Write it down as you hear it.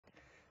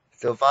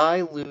So if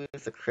I lose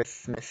the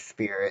Christmas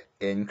Spirit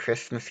in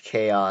Christmas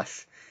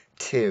Chaos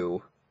 2,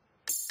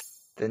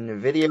 then the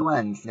video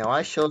ends. Now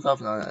I showed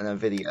off on a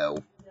video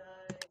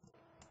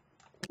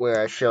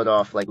where I showed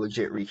off like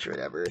legit reach or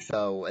whatever,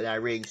 and I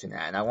raged in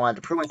that, and I wanted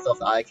to prove myself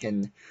that I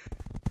can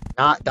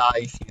not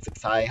die in Season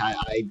 6.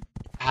 I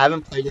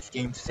haven't played this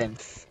game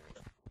since,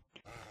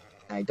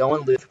 and I don't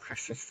want to lose the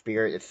Christmas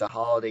Spirit. It's the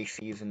holiday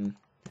season.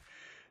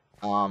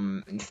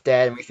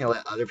 Instead, I'm just gonna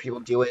let other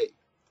people do it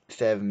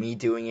instead of me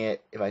doing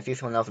it. If I see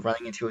someone else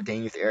running into a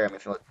dangerous area, I'm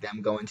just gonna let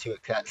them go into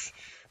it, because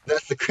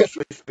that's the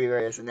Christmas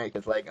Spirit, isn't it?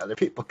 Because like other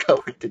people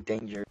go into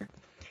danger.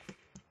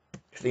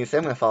 Because instead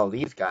I'm gonna follow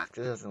these guys,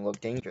 because it doesn't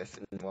look dangerous,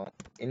 and well,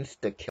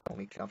 insta kill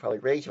me, because I'll probably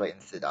rage if I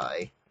insta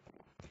die.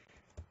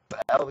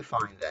 But that'll be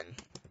fine then.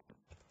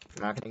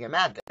 I'm not gonna get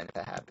mad then if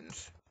that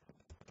happens.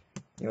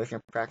 You know, it's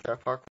gonna practice our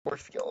parkour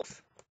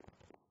skills.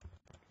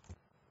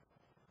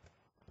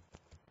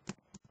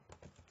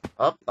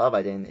 Up,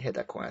 I didn't hit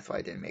that corner, that's why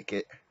I didn't make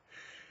it.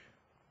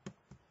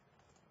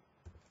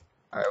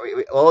 Alright,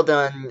 we all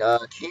done.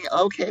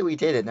 Okay, we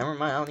did it. Never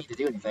mind, I don't need to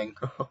do anything.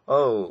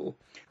 Oh,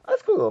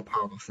 that's cool, little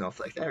powerful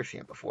snowflakes. I've never seen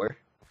it before.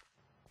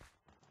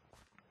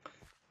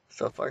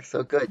 So far,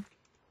 so good.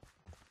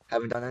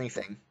 Haven't done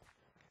anything.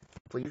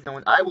 Please, no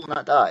one. I will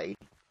not die.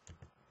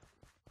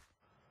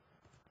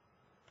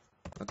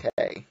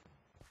 Okay.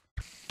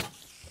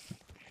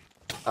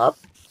 Up,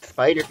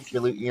 Spider.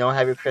 You don't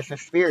have your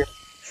Christmas Spirit.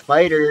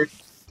 Spider,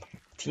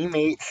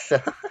 teammates.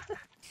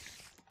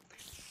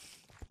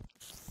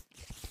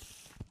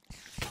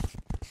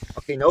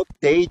 Okay, nope.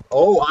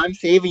 Oh, I'm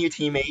saving you,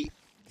 teammate.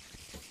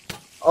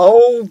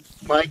 Oh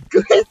my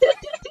goodness.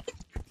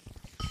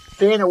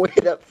 Santa,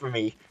 wait up for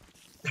me.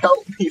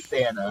 Help me,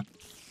 Santa.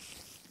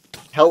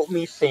 Help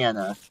me,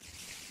 Santa.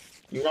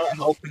 You're not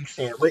helping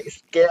Santa.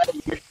 Wait, get out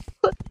of here.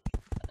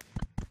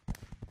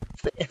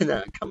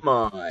 Santa, come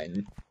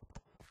on.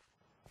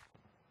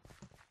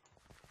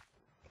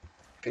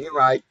 Can you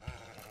ride?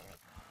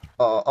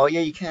 Oh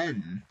yeah, you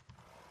can.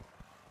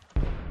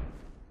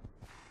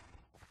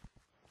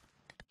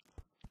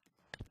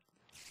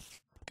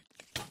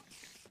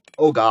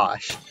 Oh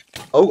gosh.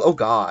 Oh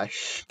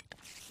gosh.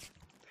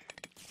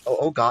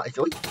 Oh god, it's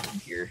always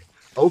here.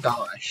 Oh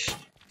gosh.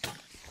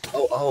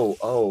 Oh.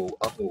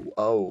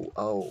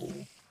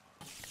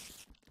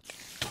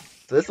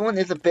 So this one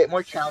is a bit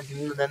more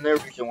challenging than the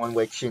original one,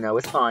 which, you know,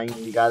 is fine.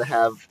 You gotta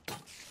have,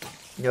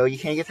 you know, you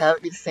can't just have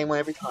it be the same one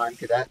every time,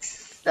 because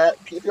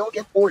people don't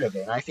get bored of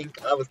it, and I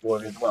think I was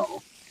bored as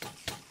well.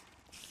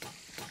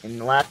 In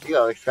the last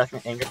video, I expressed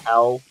my anger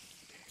how,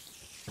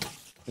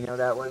 you know,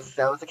 that was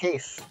the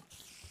case.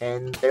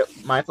 And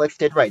Mineplex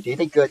did right. They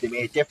did good. They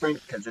made it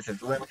different, because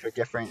the limits are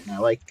different, and I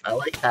like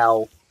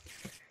how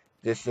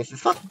this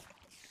is fun.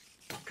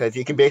 Because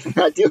you can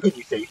basically not do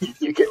anything.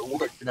 You get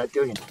rewarded for not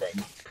doing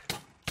anything.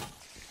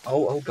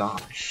 Oh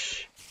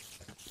gosh.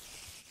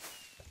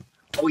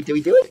 Oh, did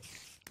we do it?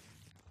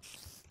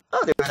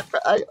 Oh, there was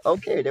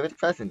a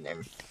present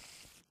there.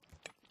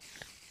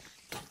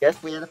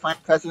 Guess we had to find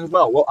a present as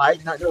well. Well, I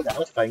did not know that. I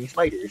was fighting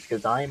spiders,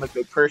 because I am a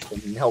good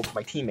person and help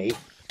my teammate.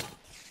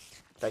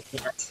 I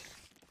can't.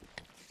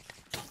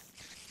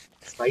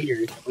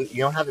 Spiders. You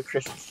don't have the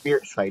Christmas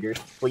Spirit, spiders.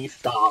 Please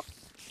stop.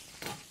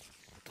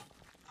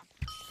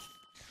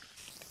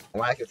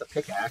 Whack is a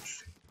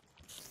pickaxe.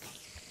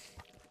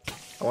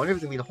 I wonder if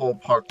it's gonna be the whole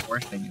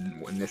parkour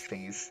thing in this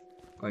phase.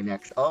 Or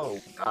next. Oh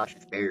gosh,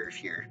 it's bears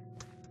here.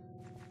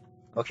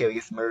 Okay, we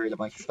just murdered a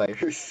bunch of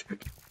spiders.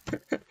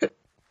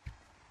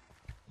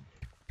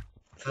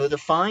 So to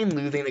define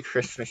losing the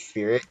Christmas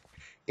Spirit,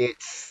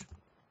 it's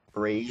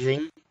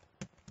raging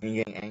and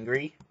getting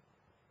angry.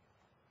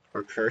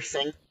 Or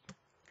cursing.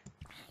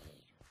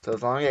 So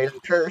as long as I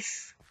don't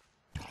curse,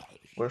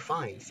 we're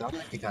fine. So I'm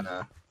actually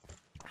gonna...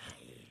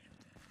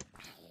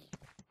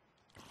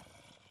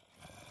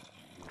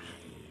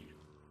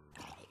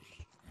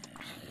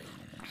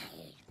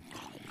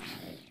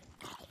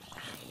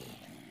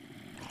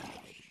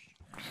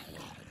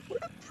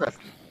 Present.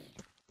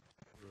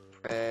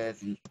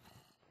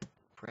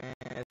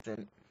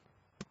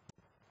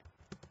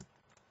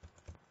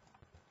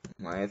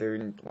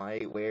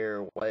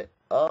 Where, what?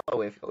 Oh,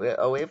 we have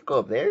to go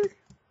up there?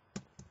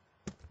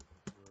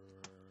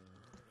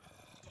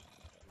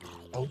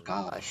 Oh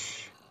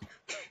gosh.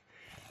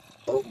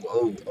 Oh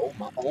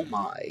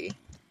my.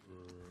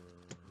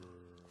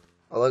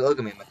 Oh, look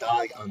at me, my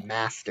dog, I'm a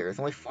master. There's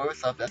only 4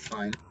 stuff, that's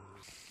fine.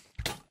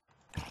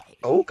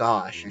 Oh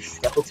gosh,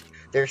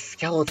 there's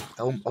skeletons,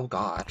 oh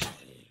gosh.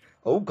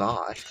 Oh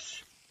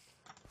gosh.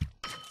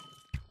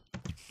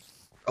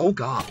 Oh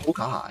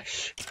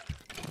gosh.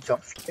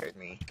 Jump scared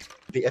me.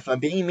 If I'm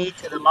being mean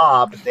to the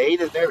mob, they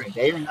deserve it.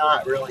 They're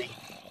not really...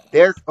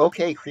 They're...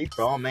 Okay,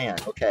 creeper, oh man,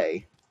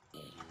 okay.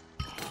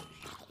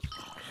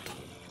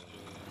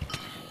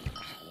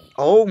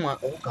 Oh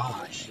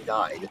gosh, he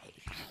died.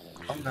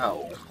 Oh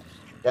no.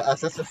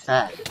 That's just so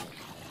sad.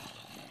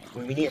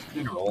 We need a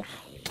funeral.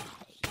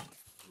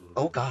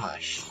 Oh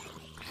gosh.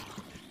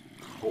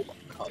 Oh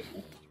no.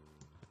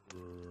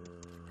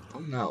 Oh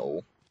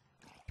no.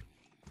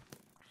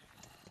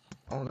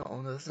 oh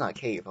no, this is not a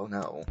cave. Oh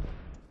no.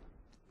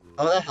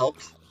 Oh, that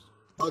helps.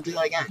 I'll do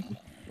that again.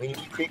 We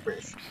need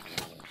creepers.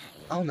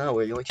 Oh no,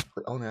 we're going to.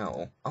 Oh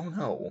no. Oh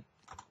no.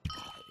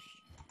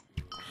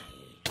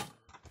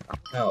 Oh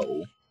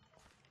no.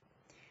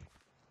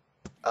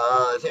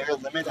 Is there a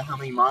limit to how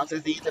many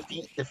monsters these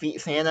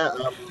defeat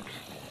Santa?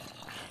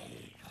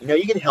 You know,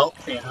 you can help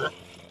Santa.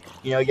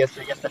 You know, just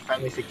a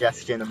friendly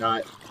suggestion. I'm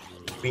not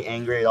being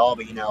angry at all,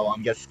 but you know,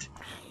 I'm just,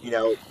 you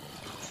know,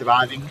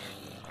 surviving.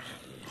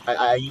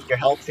 I need your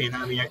help, Santa.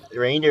 I mean, the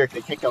reindeer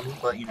could kick them,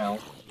 but you know.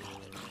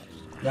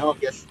 No, I'm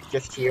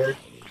just here.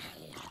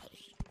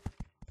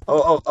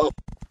 Oh, oh,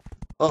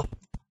 oh, oh,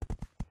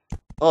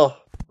 oh,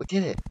 we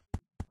did it.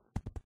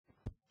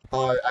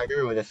 Oh, I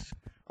remember this.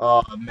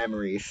 Oh,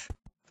 memories.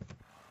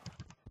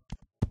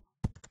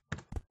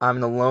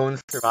 I'm the lone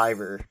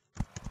survivor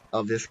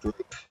of this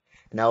group,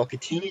 and I will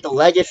continue the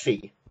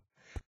legacy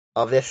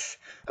of this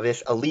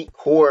elite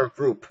core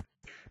group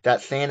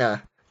that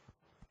Santa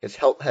has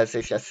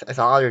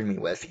honored me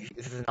with.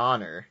 This is an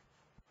honor.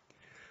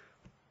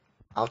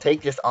 I'll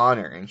take this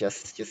honor and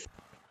just you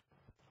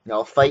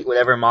know, fight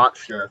whatever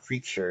monster or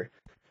creature.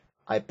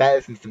 I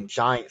bet it's some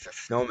giants or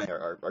snowmen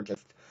or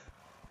just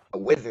a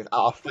wizard.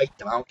 I'll fight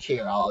them. I don't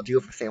care. I'll do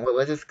it for Santa. What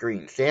was this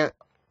green? Santa.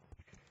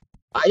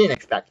 I didn't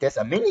expect this.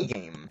 A mini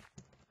game.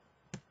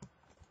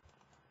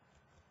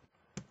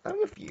 I'm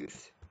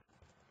confused.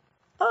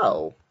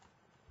 Oh.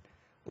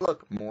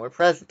 Look, more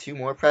presents. 2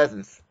 more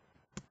presents.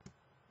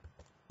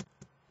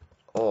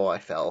 Oh, I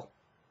fell.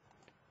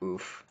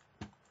 Oof.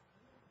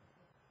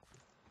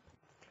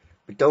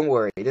 But don't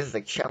worry, this is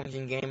a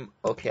challenging game.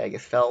 Okay, I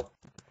just fell.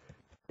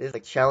 This is a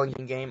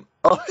challenging game.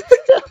 Oh,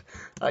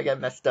 I got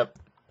messed up.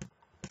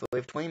 So we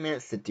have 20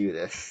 minutes to do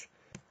this.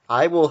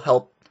 I will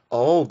help.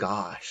 Oh,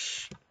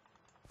 gosh.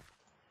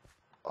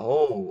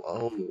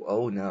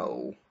 Oh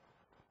no.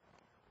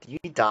 Do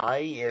you die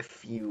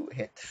if you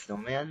hit the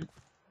snowman?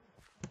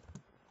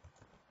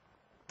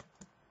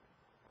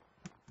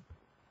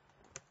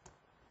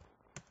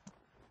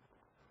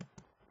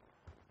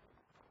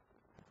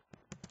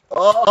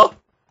 Oh!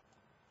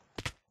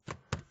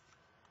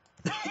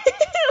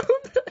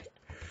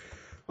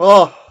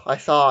 Oh, I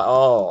saw.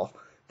 Oh,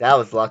 that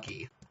was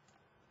lucky.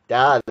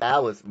 That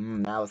was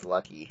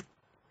lucky.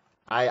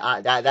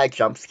 That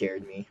jump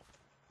scared me.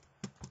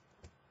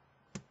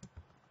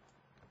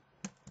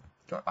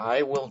 So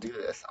I will do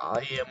this.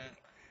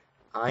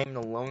 I'm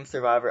the lone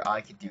survivor.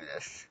 I can do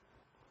this.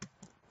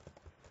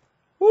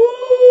 Woo!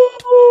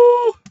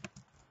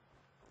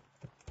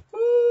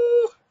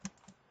 Woo!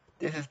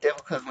 This is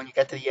difficult because when you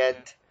get to the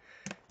end,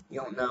 you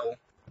don't know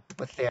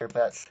what's there,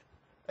 but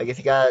I guess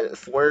you gotta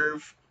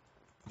swerve.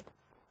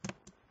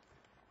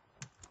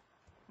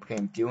 Okay,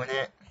 I'm doing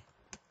it.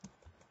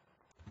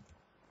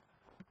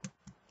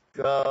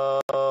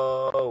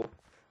 Go!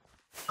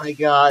 I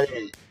got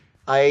it.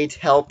 I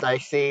helped, I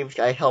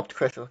helped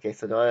Chris. Okay,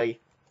 so do I...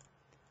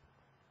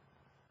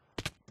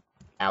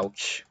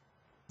 Ouch.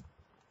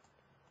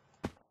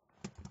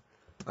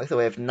 Okay, so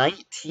we have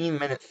 19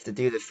 minutes to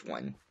do this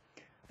one.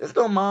 There's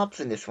no mobs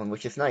in this one,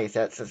 which is nice.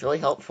 That's really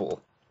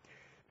helpful.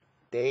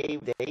 This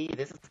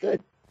is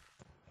good.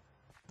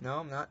 No,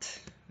 I'm not.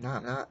 No,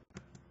 I'm not.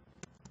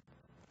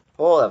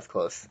 Oh, that was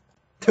close.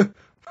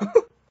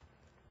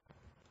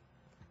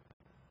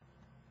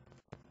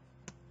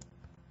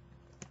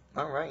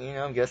 Alright, you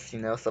know, I'm just, you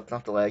know, slipping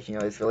off the ledge. You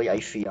know, it's really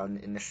icy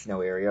in this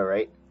snow area,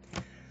 right?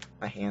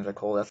 My hands are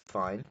cold, that's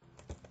fine.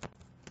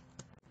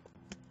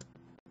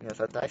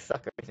 Yes, I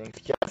suck.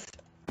 Everything's just...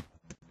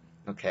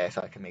 Okay, I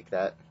thought I could make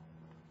that.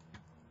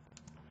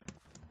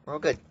 We're all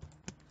good.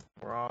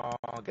 We're all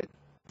good.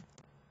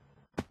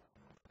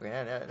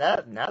 Yeah,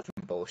 that's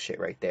some bullshit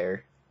right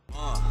there.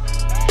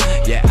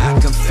 Yeah, I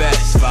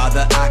confess,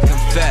 Father, I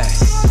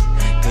confess.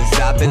 Cause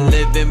I've been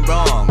living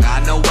wrong,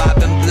 I know I've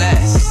been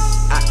blessed.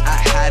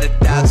 I had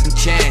 1,000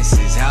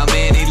 chances, how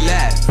many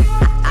left?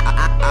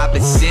 I've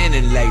been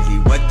sinning lately,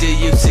 what do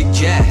you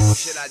suggest? What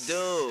should I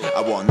do?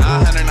 I want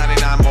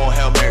 999 more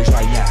Hail Marys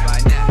right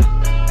now.